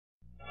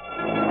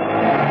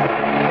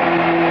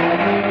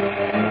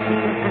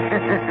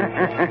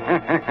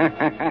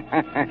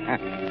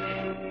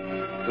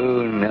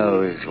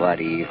knows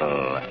what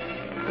evil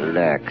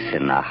lurks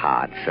in the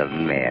hearts of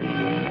men.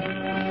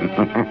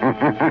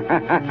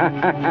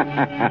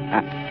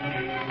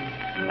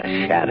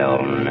 The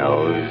shadow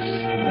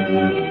knows.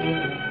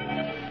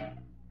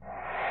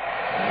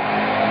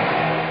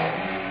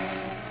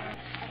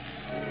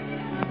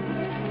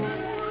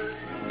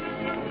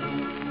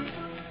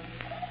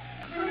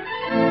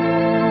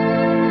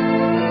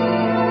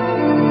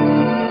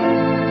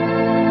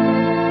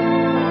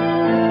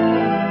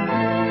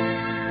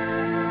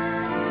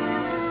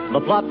 The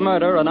plot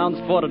murder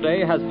announced for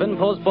today has been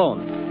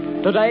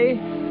postponed. Today,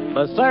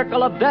 the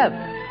Circle of Death.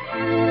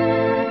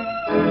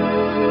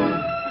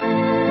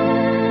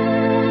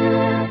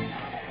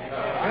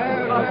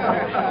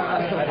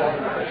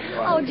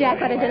 Oh,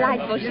 Jack, what a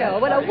delightful show.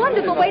 What a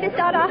wonderful way to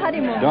start our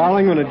honeymoon.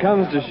 Darling, when it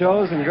comes to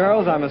shows and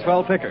girls, I'm a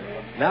swell picker.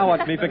 Now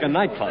watch me pick a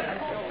nightclub.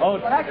 Oh,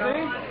 taxi!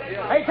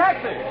 Hey,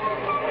 taxi!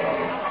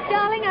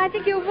 Darling, I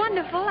think you're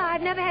wonderful.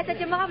 I've never had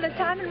such a marvelous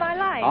time in my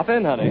life. Hop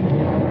in, honey.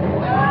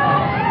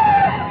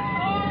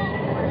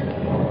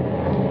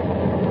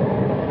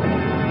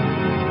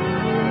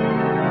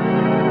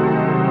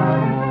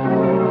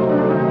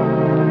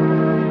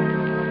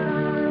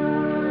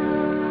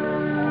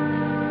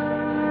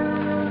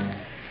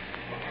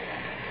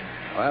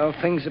 Well,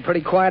 things are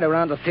pretty quiet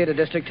around the theater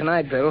district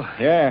tonight, Bill.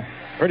 Yeah,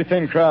 pretty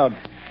thin crowd.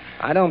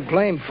 I don't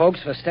blame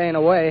folks for staying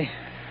away.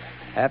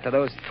 After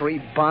those 3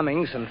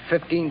 bombings and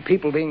 15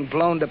 people being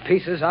blown to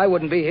pieces, I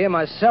wouldn't be here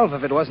myself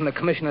if it wasn't the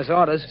commissioner's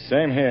orders.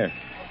 Same here.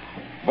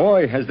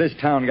 Boy, has this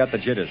town got the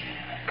jitters.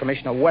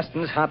 Commissioner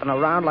Weston's hopping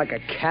around like a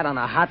cat on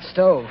a hot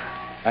stove.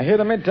 I hear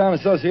the Midtown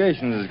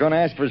Association is going to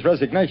ask for his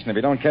resignation if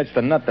he don't catch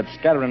the nut that's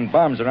scattering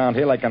bombs around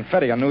here like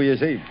confetti on New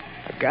Year's Eve.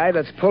 The guy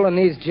that's pulling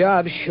these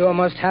jobs sure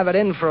must have it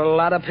in for a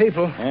lot of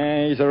people.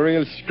 Yeah, he's a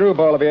real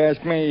screwball if you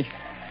ask me.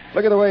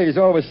 Look at the way he's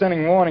always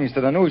sending warnings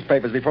to the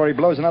newspapers before he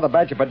blows another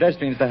batch of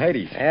pedestrians to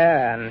Hades.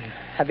 Yeah, and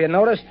have you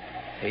noticed?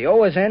 He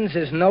always ends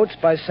his notes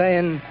by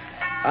saying,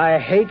 I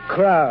hate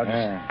crowds.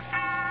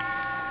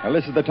 Yeah. Well,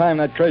 this is the time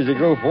that crazy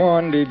goof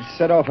warned he'd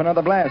set off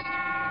another blast.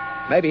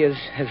 Maybe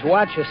his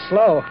watch is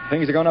slow.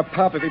 Things are going to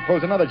pop if he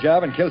pulls another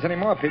job and kills any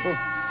more people.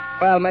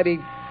 Well, maybe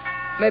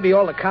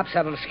all the cops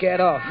have him scared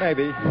off.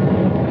 Maybe.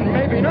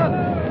 Maybe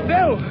not.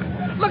 Bill,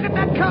 look at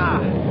that car.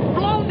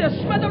 Blown to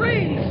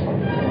smithereens.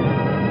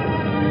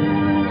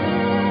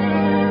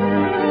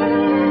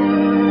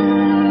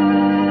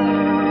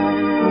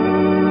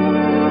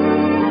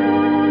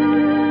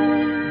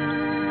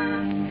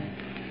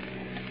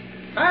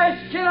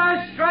 Mass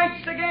killer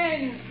strikes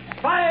again.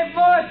 5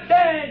 more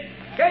dead.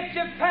 Get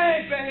your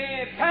paper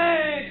here,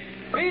 pants.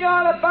 Read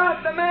all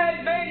about the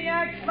mad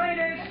maniac's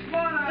latest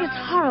slaughter. It's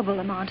horrible,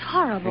 Lamont,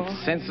 horrible.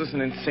 It's senseless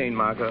and insane,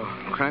 Margot.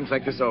 Crimes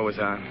like this always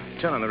are.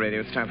 Turn on the radio.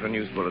 It's time for a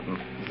news bulletin.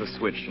 There's a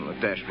switch on the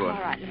dashboard. All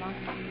right, Lamont.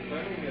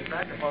 Turning the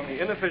attack upon the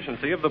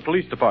inefficiency of the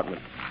police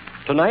department.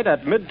 Tonight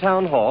at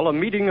Midtown Hall, a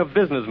meeting of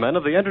businessmen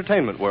of the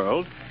entertainment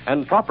world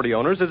and property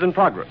owners is in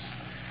progress.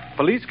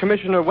 Police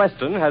Commissioner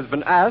Weston has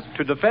been asked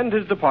to defend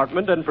his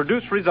department and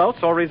produce results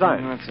or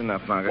resign. That's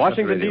enough, Margot.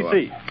 Washington,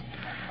 D.C.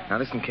 Now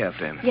listen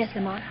carefully. Yes,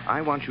 Lamont.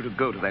 I want you to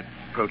go to that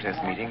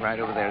protest meeting right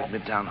over there at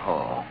Midtown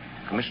Hall.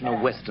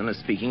 Commissioner Weston is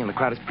speaking, and the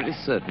crowd is pretty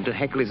certain to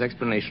heckle his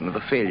explanation of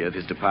the failure of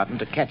his department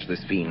to catch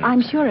this fiend.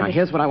 I'm sure of Now, it.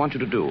 here's what I want you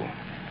to do.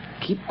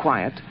 Keep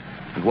quiet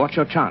and watch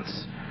your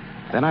chance.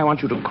 Then I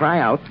want you to cry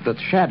out that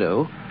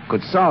Shadow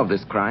could solve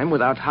this crime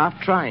without half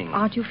trying.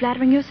 Aren't you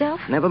flattering yourself?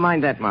 Never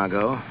mind that,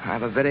 Margot. I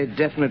have a very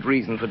definite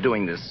reason for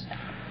doing this.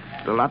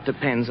 A lot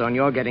depends on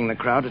your getting the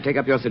crowd to take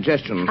up your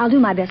suggestion. I'll do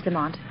my best,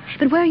 Lamont.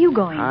 But where are you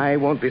going? I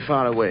won't be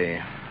far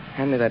away.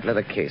 Hand me that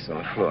leather case on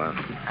the floor.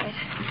 Right.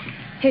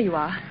 Here you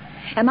are.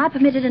 Am I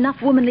permitted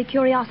enough womanly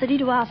curiosity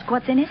to ask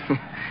what's in it?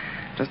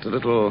 Just a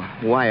little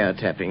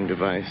wiretapping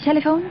device.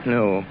 Telephone?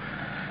 No.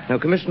 No,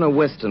 Commissioner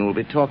Weston will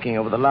be talking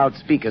over the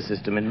loudspeaker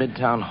system in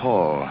Midtown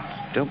Hall.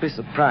 Don't be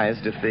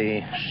surprised if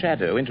the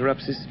Shadow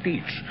interrupts his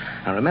speech.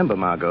 Now remember,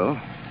 Margot,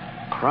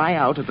 cry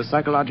out at the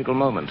psychological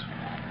moment.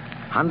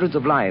 Hundreds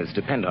of lives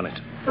depend on it.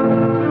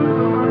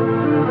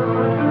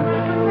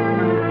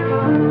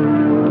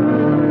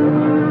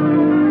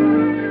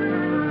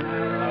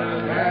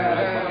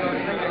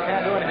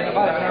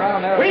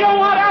 We don't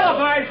want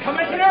alibis,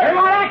 Commissioner. We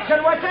want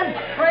action, Weston.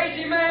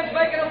 Crazy man's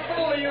making a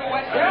fool of you,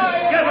 Weston.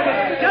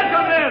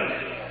 Gentlemen,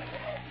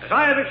 as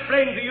I have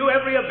explained to you,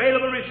 every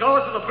available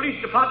resource of the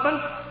police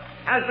department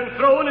has been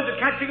thrown into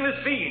catching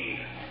this fiend.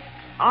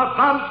 Our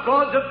bomb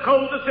squads have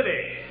combed the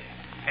city.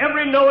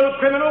 Every known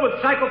criminal with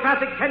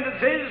psychopathic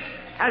tendencies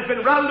has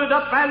been rounded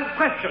up and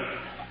questioned.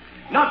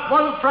 Not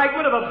one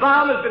fragment of a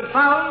bomb has been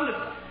found.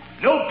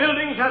 No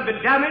buildings have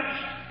been damaged.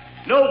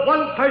 No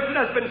one person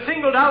has been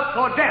singled out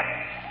for death.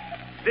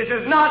 This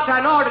is not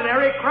an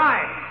ordinary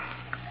crime.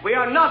 We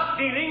are not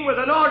dealing with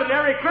an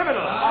ordinary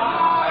criminal.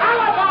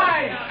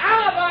 Alibis!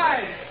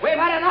 Alibis! We've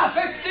had enough.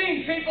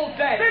 15 people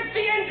dead. 50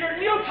 injured,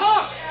 and you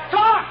talk!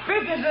 Talk!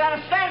 Business is at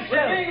a standstill.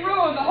 We're being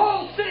ruined. The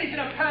whole city's in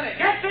a panic.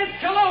 Get this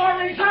killer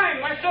or resign,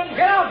 Weston!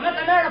 Get out. Let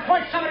the mayor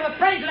appoint somebody with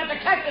brains enough to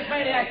catch this this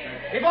maniac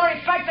before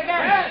he strikes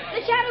again.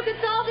 The Shadow could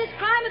solve this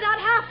crime without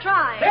half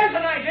trying. There's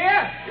an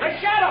idea. The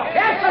Shadow.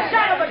 Yes, the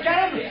Shadow could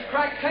get him. He's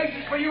cracked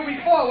cases for you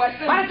before,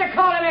 Weston. Why don't you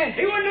call him in?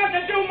 He wouldn't have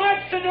to do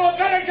much to do a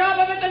better job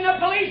of it than the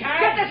police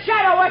have. Get the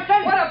Shadow,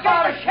 Weston. What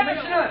about it,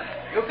 Commissioner?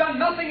 You've done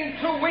nothing in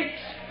 2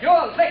 weeks.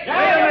 You're licked.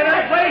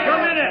 Wait a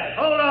minute.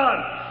 Hold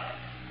on.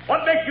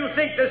 What makes you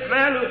think this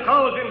man who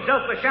calls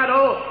himself the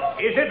Shadow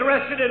is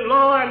interested in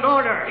law and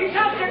order? He's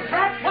helped to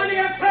trap plenty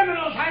of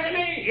criminals, hasn't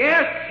he?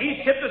 Yes, he's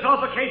tipped us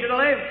off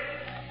occasionally,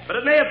 but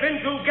it may have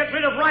been to get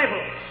rid of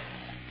rivals.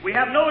 We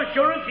have no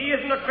assurance he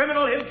isn't a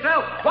criminal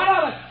himself. What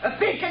of it? A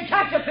thief can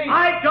catch a thief.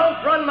 I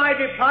don't run my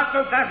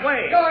department that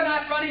way. You're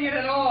not running it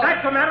at all.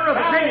 That's a matter of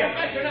opinion. I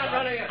bet you're not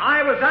running it.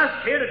 I was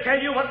asked here to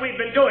tell you what we've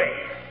been doing.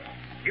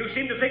 You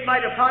seem to think my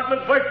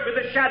department works with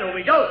the Shadow.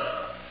 We don't.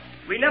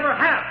 We never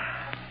have.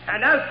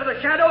 And as for the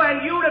Shadow,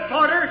 and you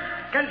reporters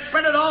can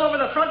spread it all over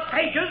the front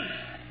pages,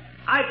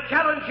 I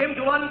challenge him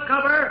to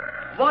uncover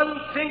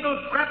one single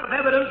scrap of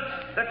evidence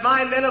that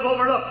my men have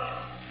overlooked.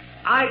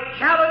 I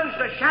challenge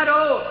the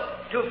Shadow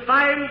to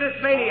find this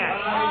maniac.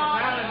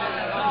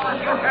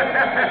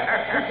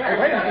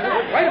 Wait a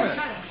minute.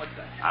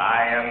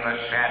 I am the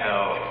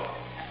Shadow.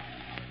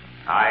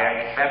 I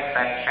accept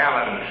that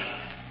challenge,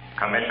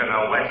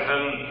 Commissioner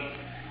Weston.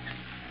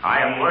 I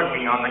am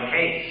working on the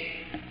case.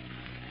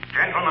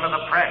 Gentlemen of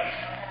the press,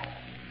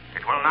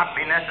 it will not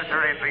be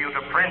necessary for you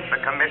to print the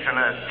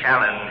Commissioner's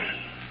challenge,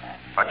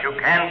 but you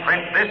can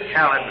print this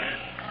challenge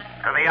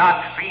to the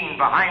arch-fiend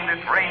behind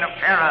this reign of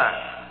terror.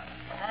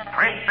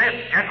 Print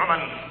this,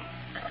 gentlemen.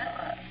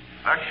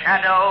 The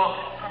Shadow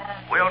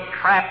will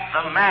trap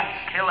the mass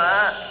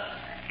killer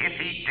if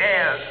he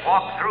dares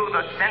walk through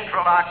the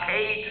Central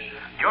Arcade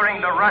during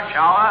the rush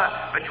hour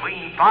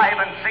between 5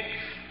 and 6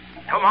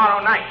 tomorrow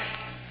night.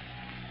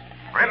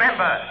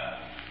 Remember,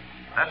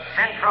 the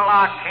Central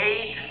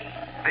Arcade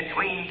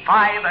between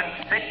 5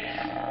 and 6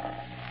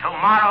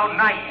 tomorrow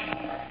night.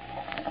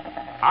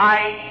 I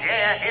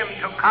dare him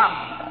to come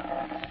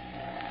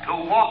to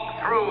walk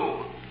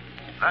through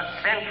the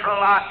Central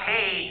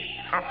Arcade.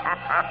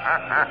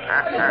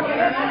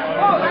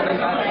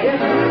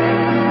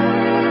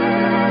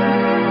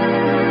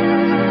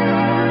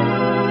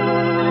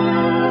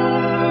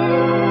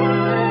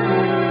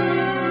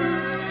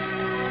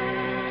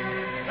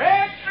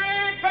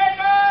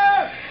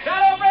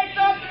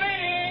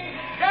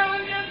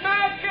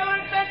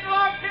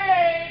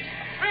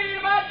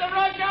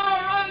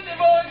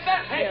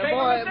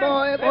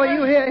 Boy,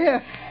 you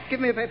here. Give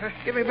me a paper.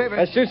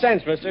 That's 2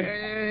 cents, mister.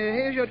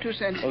 Here's your 2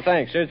 cents. Well,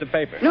 thanks. Here's the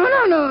paper.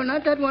 No,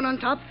 not that one on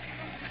top.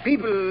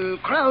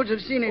 Crowds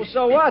have seen it. Well,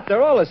 so what?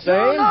 They're all the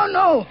same.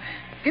 No.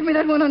 Give me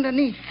that one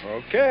underneath.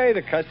 Okay,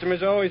 the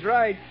customer's always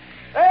right.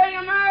 Hey,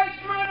 you mass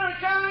murder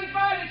challenged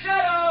by the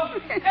Shadow.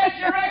 That's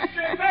your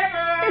extra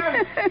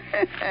paper.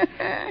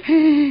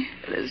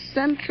 The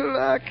Central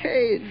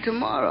Arcade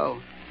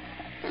tomorrow.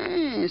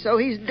 So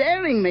he's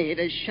daring me,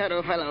 this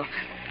Shadow fellow.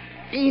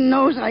 He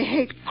knows I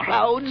hate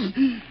crowds,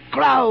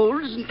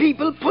 and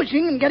people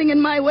pushing and getting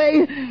in my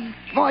way,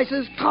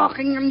 voices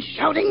talking and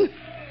shouting.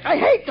 I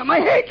hate them.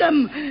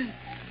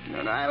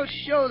 And I'll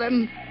show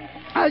them.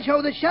 I'll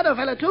show the Shadow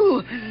fella,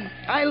 too.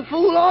 I'll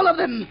fool all of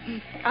them.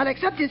 I'll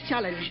accept his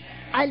challenge.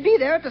 I'll be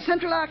there at the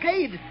Central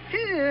Arcade.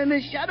 And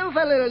the Shadow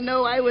fella will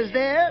know I was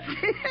there.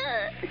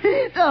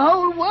 The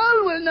whole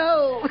world will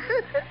know.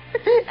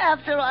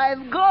 After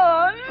I've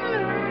gone.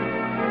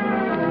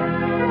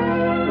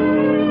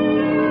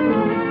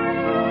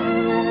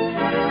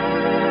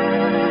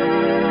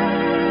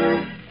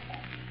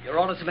 Your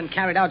orders have been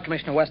carried out,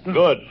 Commissioner Weston.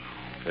 Good.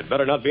 There'd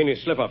better not be any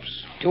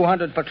slip-ups.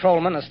 200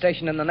 patrolmen are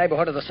stationed in the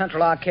neighborhood of the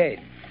Central Arcade.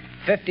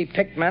 50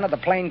 picked men of the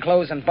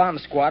plainclothes and bomb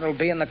squad will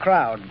be in the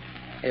crowd.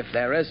 If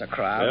there is a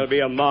crowd. There'll be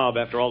a mob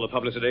after all the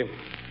publicity.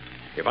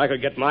 If I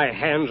could get my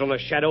hands on the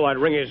Shadow, I'd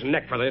wring his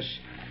neck for this.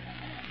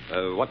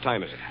 What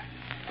time is it?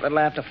 A little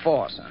after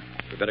 4, sir.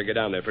 We better get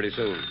down there pretty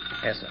soon.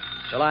 Yes, sir.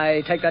 Shall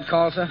I take that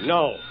call, sir?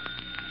 No.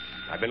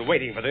 I've been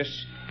waiting for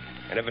this.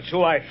 And if it's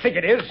who I think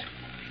it is...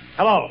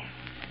 Hello.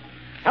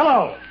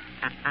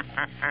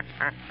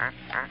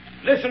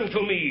 Listen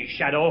to me,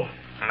 Shadow.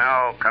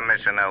 No,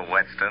 Commissioner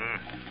Weston.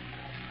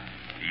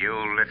 You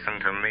listen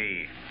to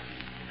me.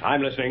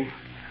 I'm listening.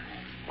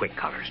 Quick,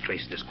 Collars,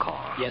 trace this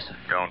call. Yes, sir.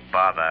 Don't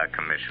bother,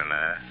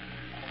 Commissioner.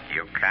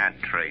 You can't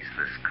trace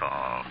this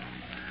call.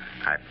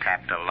 I've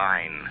tapped a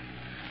line.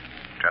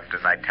 Just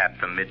as I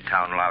tapped the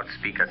Midtown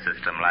loudspeaker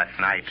system last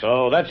night.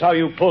 So that's how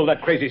you pulled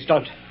that crazy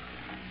stunt.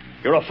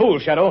 You're a fool,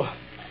 Shadow.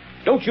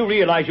 Don't you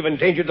realize you've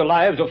endangered the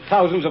lives of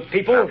thousands of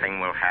people? Nothing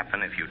will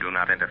happen if you do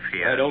not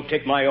interfere. I don't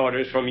take my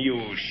orders from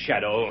you,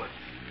 Shadow.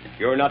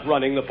 You're not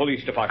running the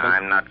police department.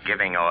 I'm not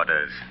giving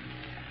orders,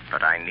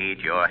 but I need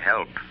your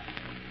help.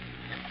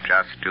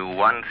 Just do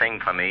one thing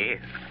for me,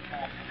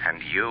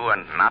 and you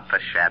and not the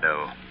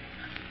Shadow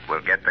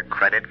will get the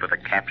credit for the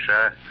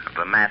capture of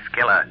the mass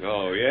killer.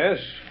 Oh, yes?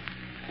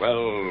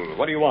 Well,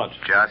 what do you want?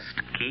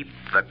 Just keep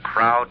the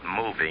crowd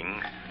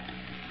moving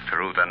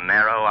through the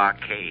narrow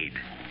arcade.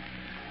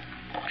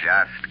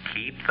 Just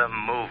keep them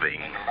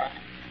moving.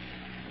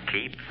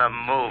 Keep them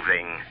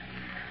moving.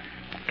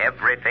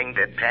 Everything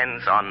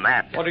depends on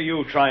that. What are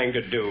you trying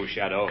to do,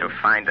 Shadow? To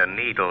find a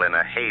needle in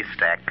a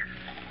haystack.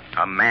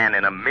 A man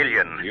in a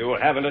million. You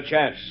haven't a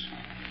chance.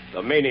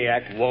 The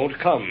maniac won't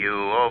come. You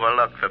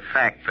overlook the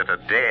fact that a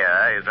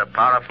dare is a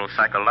powerful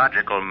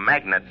psychological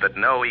magnet that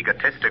no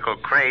egotistical,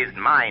 crazed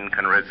mind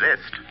can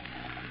resist.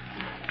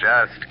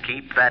 Just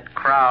keep that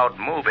crowd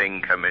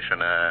moving,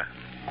 Commissioner.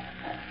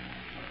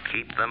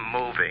 Keep them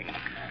moving.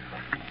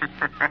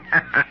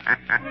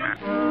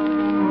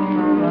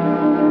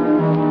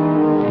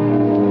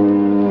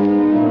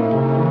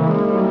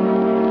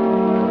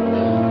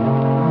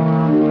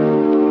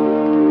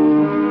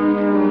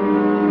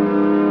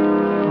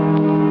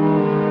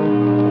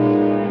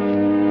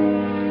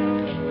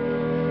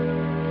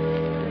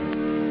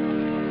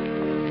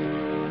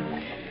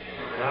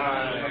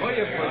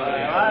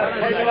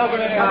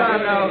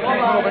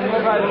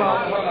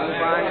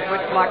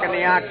 Quit blocking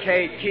the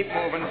arcade. Keep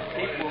moving.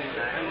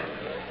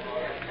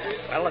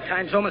 Well, the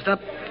time's almost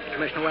up,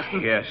 Commissioner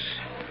Weston. Yes.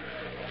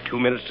 2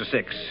 minutes to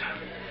 6.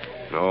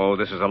 No,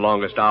 this is the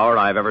longest hour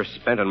I've ever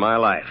spent in my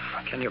life.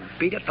 Can you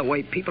beat it the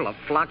way people have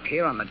flocked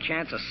here on the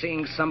chance of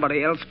seeing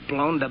somebody else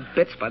blown to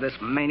bits by this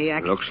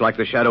maniac? Looks like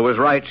the Shadow was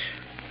right.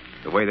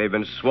 The way they've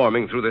been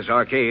swarming through this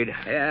arcade.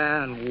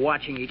 Yeah, and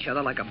watching each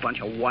other like a bunch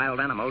of wild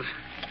animals.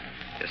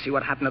 You see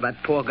what happened to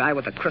that poor guy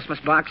with the Christmas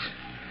box?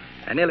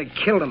 I nearly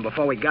killed him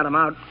before we got him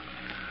out.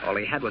 All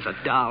he had was a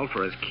doll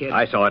for his kid.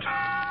 I saw it.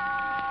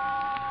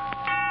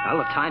 Well,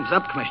 the time's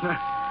up, Commissioner.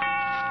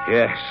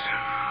 Yes.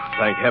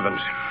 Thank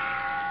heavens.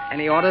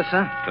 Any orders,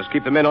 sir? Just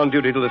keep the men on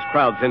duty till this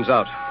crowd thins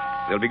out.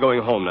 They'll be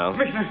going home now.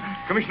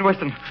 Commissioner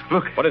Weston,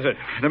 look. What is it?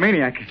 The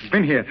maniac. He's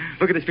been here.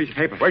 Look at this piece of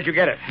paper. Where'd you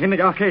get it? In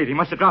the arcade. He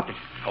must have dropped it.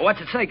 Oh,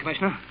 what's it say,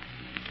 Commissioner?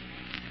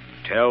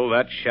 Tell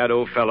that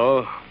Shadow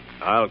fellow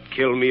I'll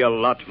kill me a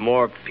lot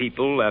more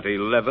people at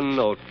 11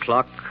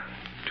 o'clock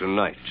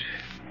tonight.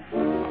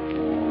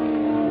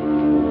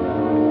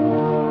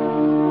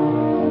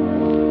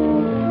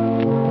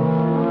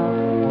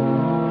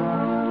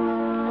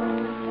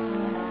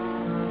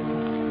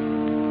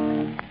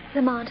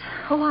 Lamont,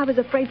 I was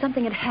afraid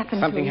something had happened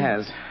Something to him.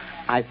 has.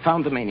 I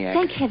found the maniac.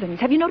 Thank heavens.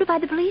 Have you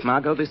notified the police?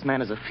 Margot, this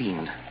man is a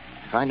fiend.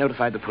 If I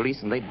notified the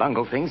police and they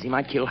bungle things, he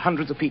might kill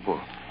hundreds of people.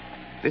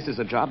 This is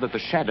a job that the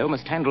Shadow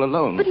must handle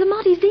alone. But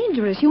Lamont, he's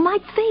dangerous. You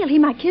might fail. He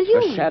might kill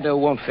you. The Shadow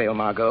won't fail,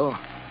 Margot.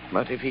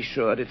 But if he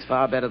should, it's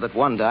far better that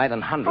one die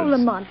than hundreds. Oh,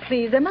 Lamont,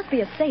 please. There must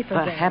be a safer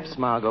way. Perhaps,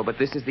 Margot, but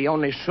this is the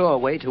only sure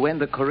way to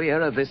end the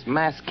career of this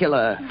mass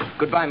killer.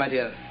 Goodbye, my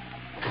dear.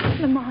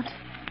 Lamont.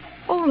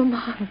 Oh,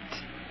 Lamont.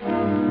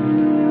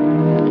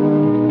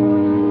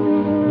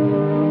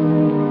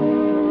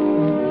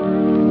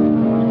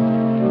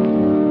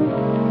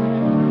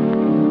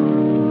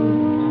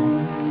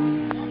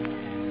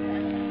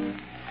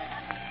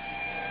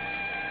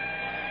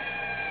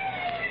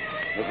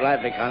 Look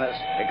lively, Connors.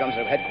 Here comes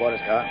the headquarters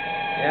car.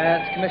 Yeah,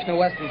 it's Commissioner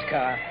Weston's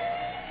car.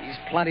 He's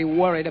plenty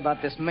worried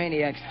about this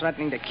maniac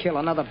threatening to kill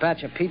another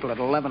batch of people at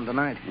 11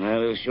 tonight.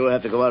 Well, he'll sure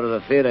have to go out of the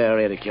theater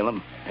area to kill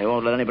him. They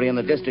won't let anybody in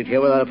the district here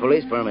without a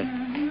police permit.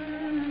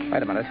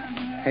 Wait a minute.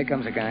 Here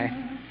comes a guy.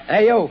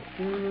 Hey, you.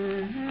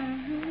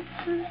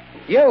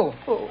 You.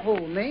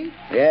 Who, me?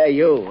 Yeah,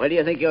 you. Where do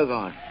you think you're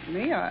going?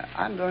 Me?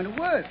 I'm going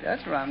to work.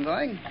 That's where I'm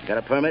going. Got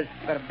a permit?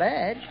 Got a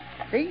badge.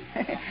 See?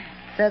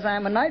 Says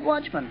I'm a night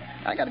watchman.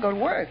 I got to go to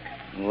work.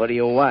 What do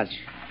you watch?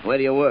 Where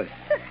do you work?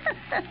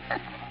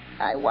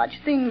 I watch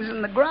things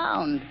in the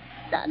ground.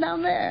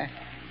 Down there.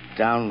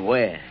 Down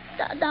where?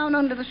 Down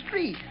under the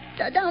street.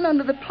 Down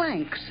under the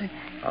planks.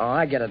 Oh,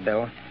 I get it,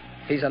 Bill.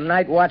 He's a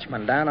night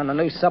watchman down on the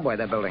new subway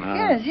they're building.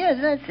 Yes,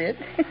 that's it.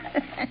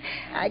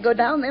 I go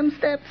down them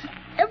steps.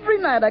 Every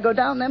night I go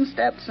down them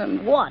steps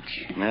and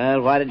watch.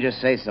 Well, why did you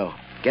say so?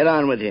 Get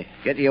on with you.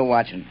 Get to your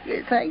watching.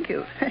 Thank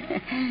you.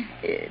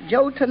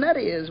 Joe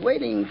Tonetti is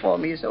waiting for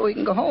me so he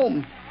can go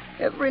home.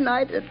 Every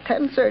night at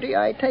 10:30,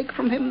 I take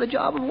from him the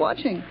job of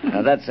watching.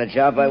 Now, that's a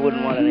job I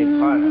wouldn't want any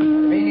part of.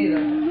 Me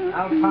neither.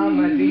 I'll pound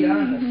my feet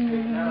on the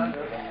street.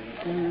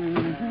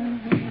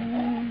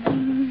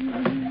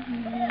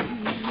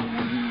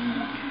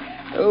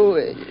 Oh,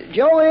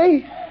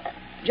 Joey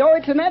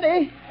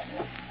Tonetti.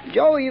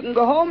 Joey, you can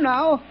go home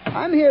now.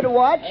 I'm here to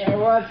watch. Hey,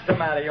 what's the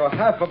matter? You're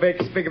half a big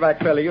speakerback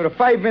fella. You're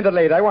 5 minutes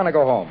late. I want to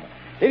go home.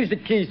 Here's the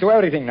keys to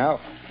everything now.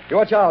 You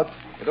watch out.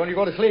 But don't you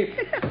go to sleep.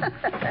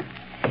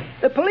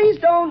 The police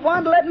don't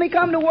want to let me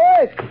come to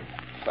work.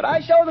 But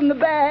I show them the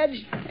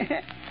badge.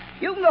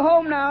 You can go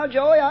home now,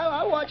 Joey.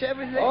 I'll watch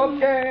everything.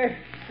 Okay.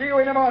 See you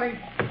in the morning.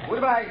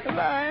 Goodbye.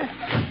 Goodbye.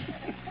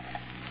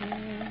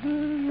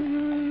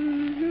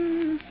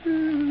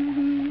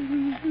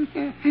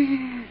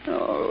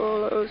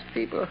 Oh, those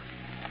people.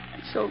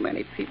 So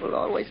many people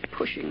always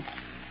pushing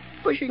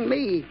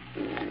me.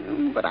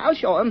 But I'll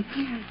show them.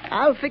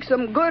 I'll fix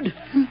them good.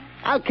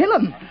 I'll kill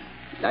him.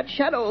 That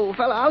Shadow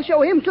fella, I'll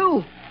show him,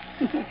 too.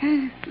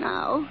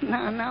 Now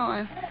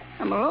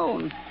I'm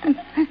alone.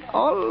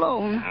 All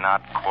alone.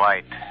 Not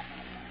quite,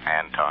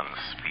 Anton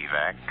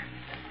Spivak.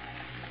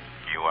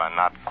 You are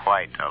not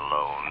quite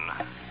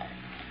alone.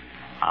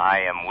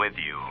 I am with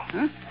you.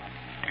 Huh?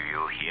 Do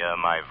you hear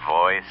my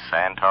voice,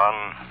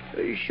 Anton?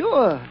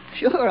 Sure.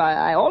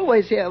 I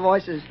always hear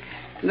voices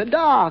in the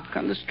dark,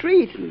 on the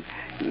street, and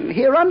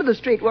here under the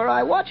street where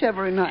I watch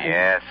every night.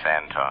 Yes,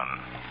 Anton.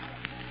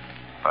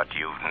 But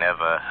you've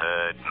never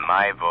heard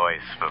my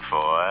voice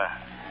before,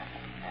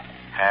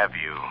 have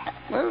you?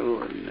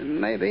 Well,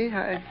 maybe.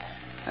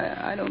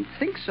 I don't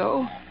think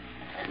so.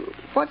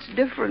 What's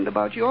different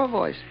about your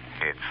voice?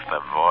 It's the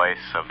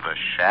voice of the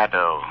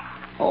shadow.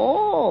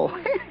 Oh,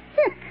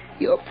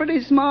 you're a pretty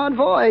smart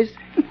voice.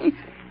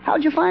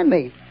 How'd you find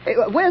me? Hey,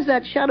 where's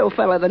that shadow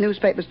fella the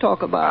newspapers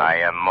talk about? I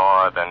am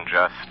more than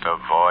just a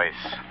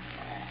voice,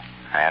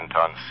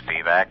 Anton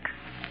Spivak.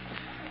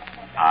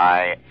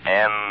 I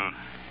am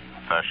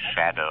the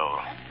shadow.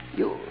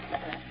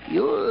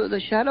 You're the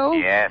shadow?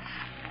 Yes.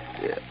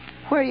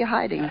 Where are you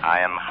hiding? I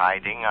am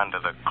hiding under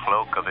the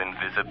cloak of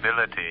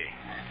invisibility.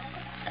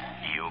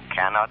 You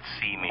cannot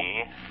see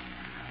me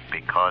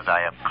because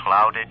I have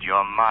clouded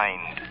your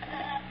mind,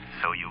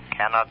 so you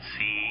cannot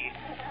see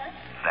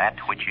that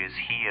which is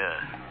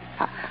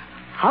here.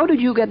 How did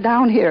you get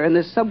down here in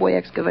this subway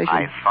excavation?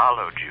 I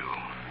followed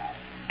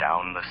you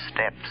down the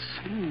steps.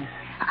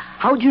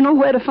 How'd you know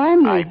where to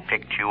find me? I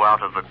picked you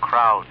out of the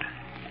crowd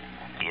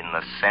in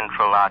the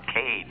Central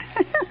Arcade.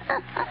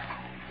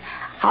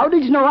 How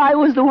did you know I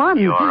was the one?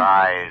 Your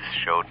eyes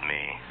showed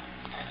me.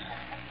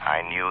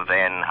 I knew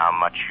then how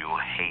much you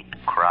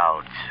hate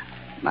crowds.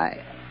 My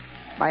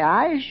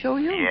eyes show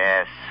you?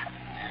 Yes.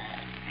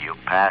 You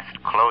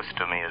passed close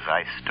to me as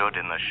I stood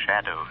in the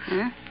shadows.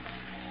 Huh?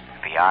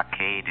 The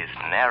arcade is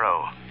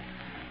narrow.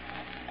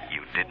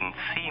 You didn't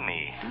see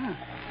me.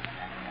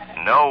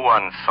 No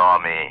one saw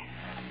me.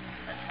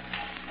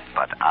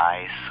 But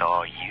I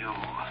saw you.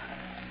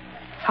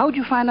 How'd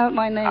you find out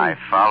my name? I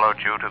followed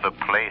you to the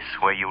place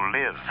where you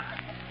live.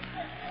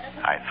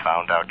 I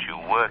found out you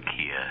work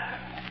here.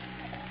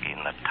 In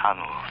the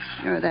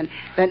tunnels.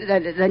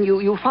 Then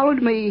you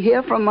followed me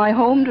here from my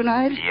home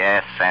tonight?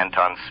 Yes,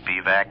 Anton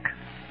Spivak.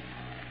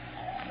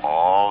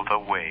 All the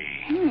way.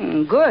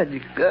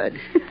 Good.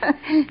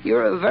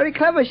 You're a very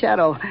clever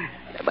shadow.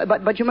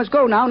 But you must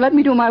go now. Let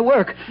me do my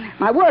work.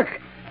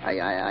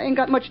 I ain't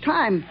got much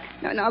time.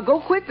 Now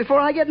go quick before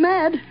I get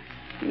mad.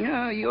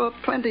 You're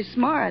plenty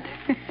smart.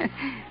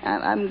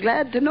 I'm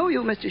glad to know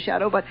you, Mr.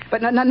 Shadow, but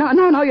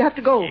no, you have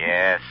to go.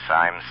 Yes,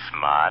 I'm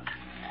smart.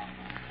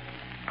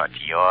 But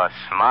you're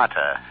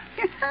smarter.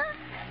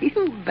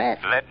 You bet.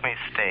 Let me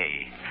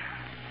stay.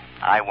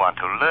 I want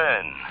to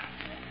learn.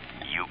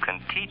 You can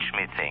teach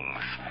me things.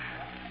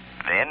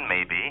 Then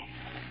maybe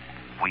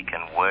we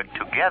can work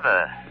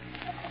together.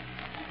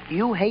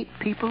 You hate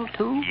people,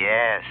 too?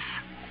 Yes.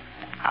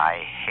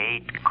 I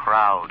hate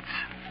crowds.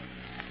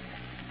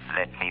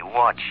 Let me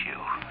watch you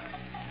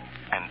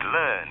and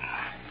learn.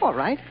 All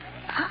right.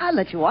 I'll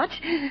let you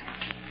watch.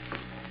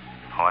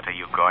 What are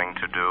you going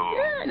to do?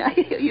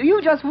 Yeah,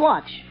 you just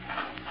watch.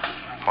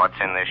 What's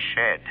in this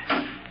shed?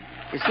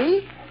 You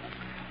see?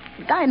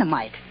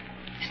 Dynamite.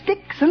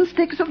 Sticks and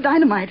sticks of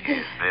dynamite.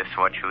 Is this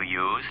what you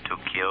use to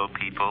kill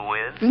people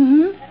with?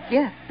 Mm-hmm.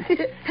 Yeah.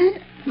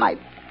 My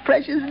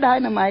precious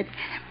dynamite.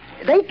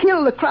 They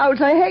kill the crowds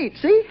I hate,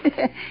 see?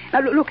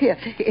 Now, look here.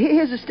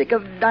 Here's a stick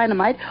of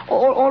dynamite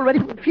already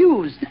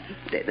fused.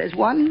 There's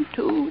 1,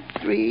 2,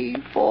 3,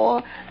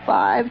 4,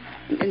 5,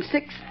 and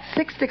 6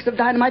 sticks of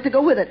dynamite to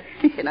go with it.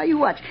 Now, you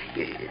watch.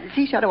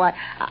 See, Shadow,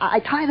 I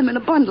tie them in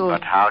a bundle.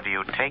 But how do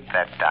you take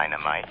that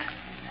dynamite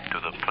to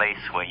the place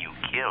where you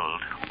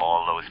killed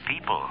all those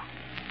people?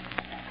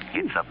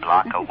 It's a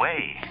block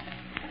away.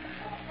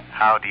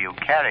 How do you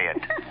carry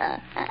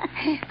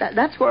it?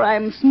 That's where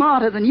I'm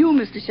smarter than you,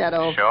 Mr.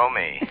 Shadow. Show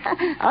me.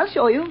 I'll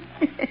show you.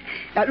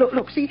 Now,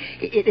 look, see,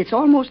 it's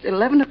almost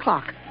 11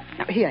 o'clock.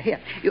 Now, here.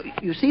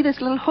 You see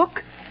this little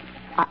hook?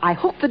 I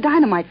hooked the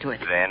dynamite to it.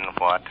 Then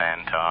what,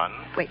 Anton?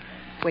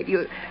 Wait,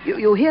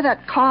 you hear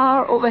that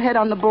car overhead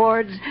on the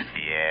boards?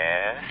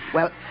 Yes.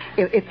 Well,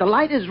 if the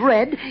light is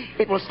red,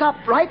 it will stop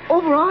right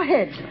over our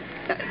heads.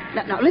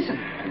 Now listen.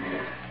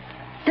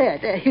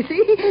 There, you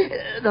see?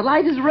 The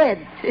light is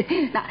red.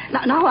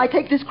 Now I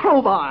take this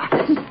crowbar.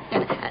 And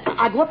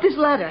I go up this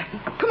ladder.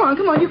 Come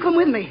on, you come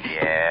with me.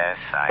 Yes,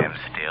 I am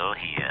still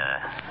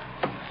here.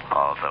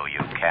 Although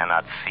you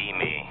cannot see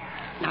me.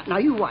 Now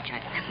you watch.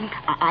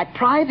 I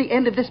pry the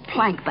end of this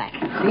plank back,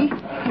 see?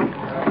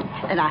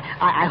 And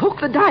I hook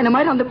the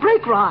dynamite on the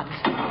brake rods.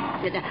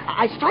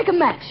 I strike a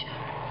match.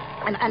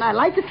 And I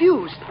light the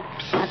fuse.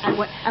 And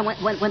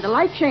when the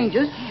light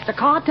changes, the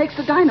car takes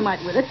the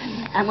dynamite with it.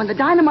 And when the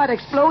dynamite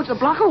explodes a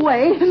block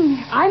away,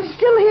 I'm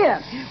still here.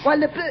 While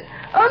the...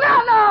 Oh,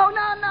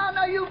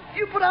 no.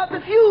 You put out the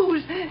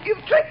fuse.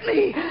 You've tricked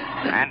me.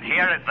 And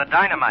here is the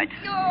dynamite.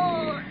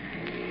 Oh,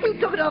 you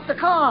took it off the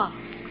car.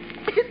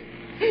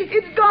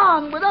 It's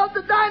gone without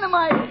the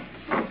dynamite.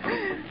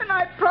 And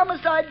I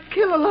promised I'd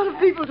kill a lot of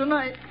people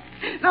tonight.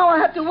 Now I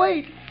have to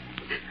wait.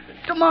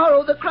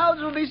 Tomorrow the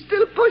crowds will be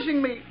still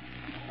pushing me.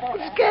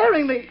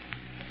 Scaring me.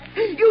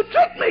 You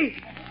tricked me.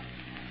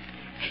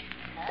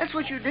 That's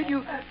what you did.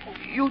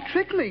 You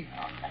tricked me.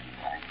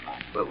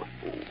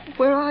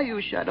 Where are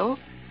you, Shadow?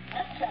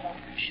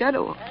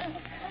 Shadow.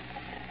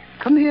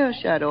 Come here,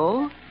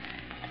 Shadow.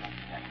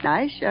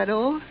 Nice,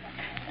 Shadow.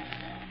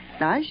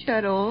 Nice,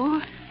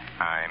 Shadow.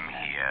 I'm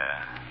here,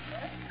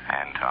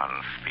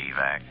 Anton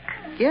Spivak.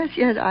 Yes,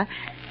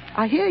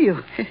 I hear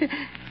you.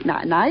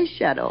 Nice,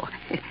 Shadow.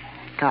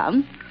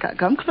 Come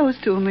close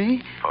to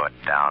me. Put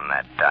down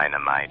that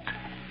dynamite,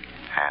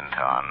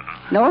 Anton.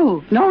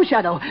 No,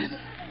 Shadow.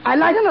 I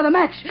light another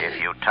match.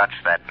 If you touch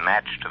that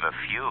match to the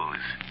fuse,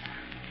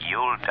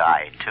 you'll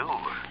die, too.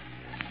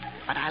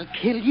 But I'll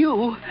kill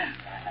you,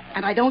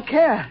 and I don't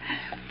care.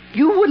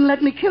 You wouldn't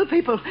let me kill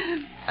people,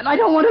 and I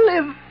don't want to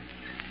live.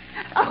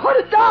 I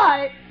want to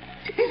die.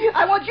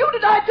 I want you to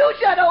die, too,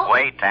 Shadow.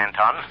 Wait,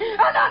 Anton.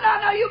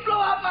 No, you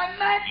blow out my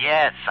match.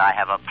 Yes, I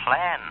have a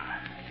plan.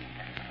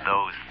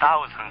 Those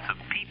thousands of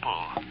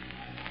people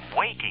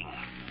waiting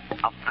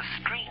up the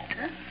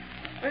street.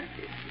 Huh?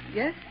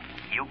 Yes?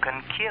 You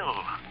can kill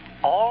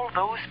all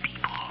those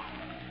people.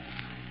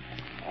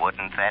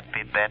 Wouldn't that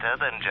be better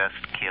than just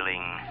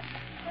killing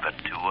the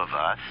two of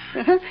us?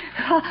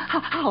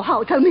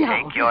 How? Tell me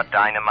how. Take your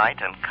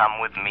dynamite and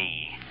come with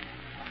me.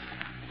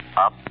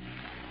 Up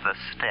the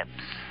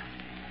steps.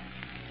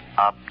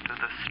 Up to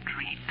the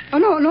street. Oh,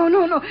 no.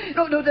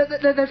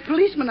 There's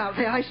policemen out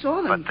there. I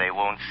saw them. But they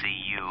won't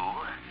see you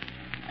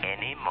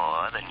any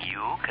more than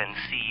you can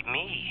see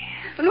me.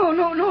 No.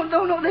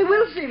 They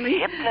will see me.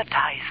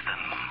 Hypnotize them.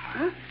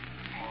 Huh?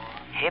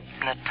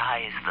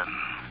 Hypnotize them.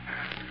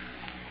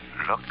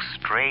 Look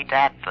straight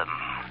at them.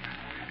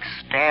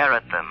 Stare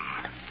at them.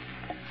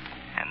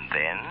 And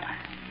then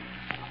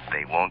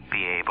they won't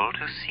be able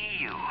to see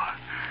you.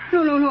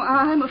 No,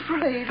 I'm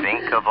afraid.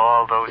 Think of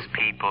all those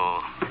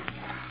people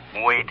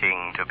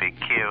waiting to be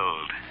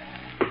killed.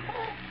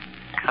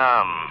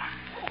 Come.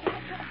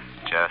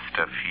 Just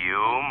a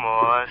few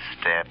more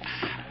steps.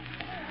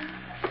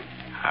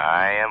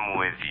 I am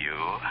with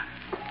you.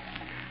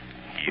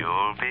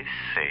 You'll be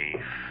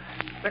safe.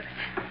 But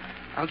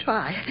I'll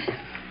try.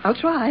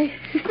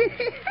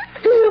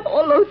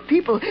 All those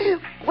people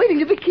waiting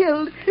to be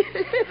killed.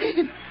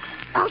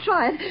 I'll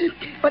try it.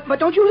 But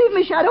don't you leave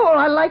me, Shadow, or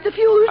I'll light the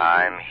fuse.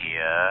 I'm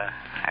here,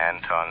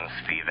 Anton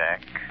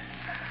Spivak.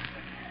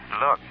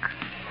 Look,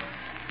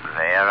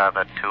 there are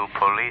the two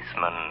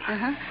policemen.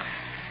 Uh-huh.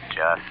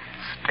 Just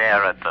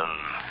stare at them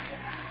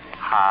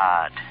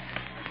hard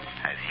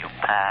as you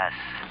pass,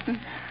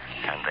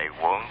 and they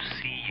won't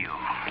see you.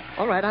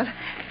 All right,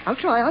 I'll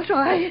try.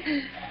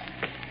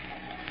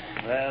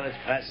 Well, it's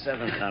past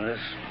 7,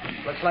 Congress.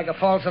 Looks like a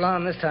false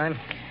alarm this time.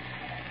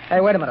 Hey,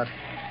 wait a minute.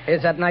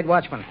 Here's that night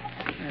watchman.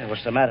 Hey,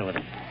 what's the matter with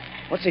him?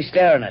 What's he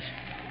staring at?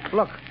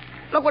 Look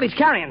what he's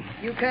carrying.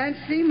 You can't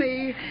see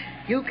me.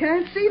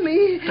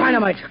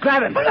 Dynamite.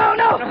 Grab him.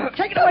 No.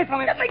 Take it away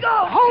from him. Let me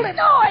go. Hold it.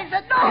 No, I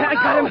said no. I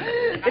got him.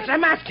 It's a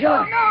mass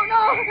killer. No.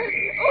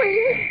 Oh,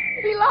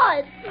 he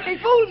lied. He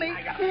fooled me.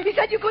 He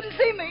said you couldn't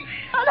see me.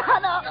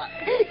 No.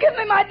 Give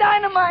me my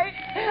dynamite.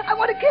 I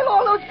want to kill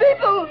all those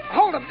people.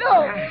 Hold him.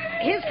 No.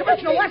 Here's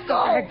Commissioner Weston.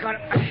 I got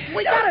him.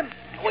 We got him.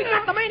 We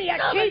got the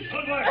maniac, Chief.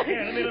 Good work.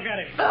 Here, let me look at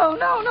him.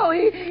 No.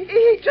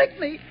 He tricked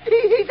me.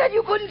 He said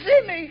you couldn't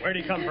see me. Where'd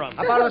he come from?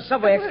 Up out of the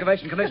subway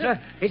excavation, Commissioner.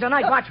 He's a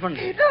night watchman.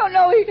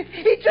 No, he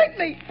tricked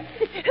me.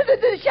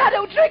 The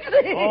Shadow tricked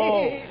me.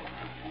 Oh.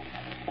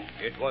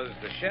 It was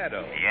the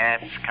Shadow.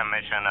 Yes,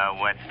 Commissioner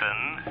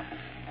Weston.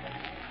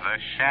 The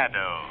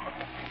Shadow.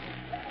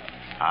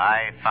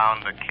 I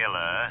found the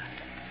killer,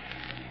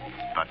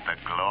 but the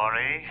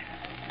glory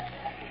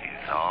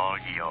is all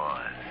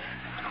yours.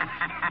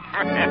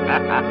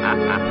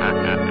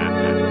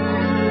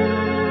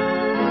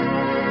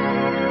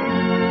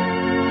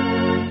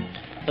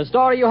 The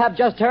story you have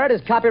just heard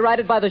is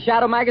copyrighted by the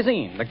Shadow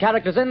magazine. The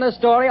characters in this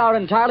story are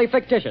entirely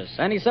fictitious.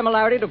 Any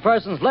similarity to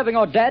persons living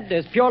or dead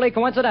is purely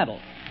coincidental.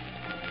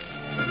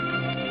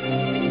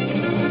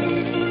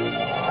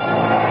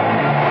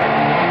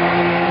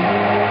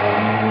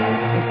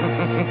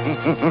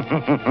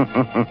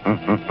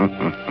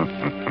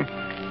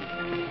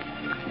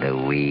 The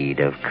weed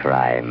of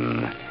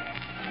crime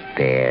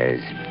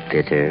bears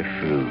bitter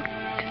fruit.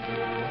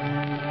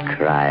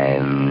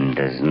 Crime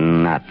does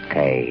not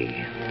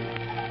pay.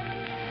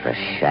 The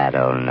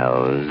Shadow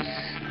knows.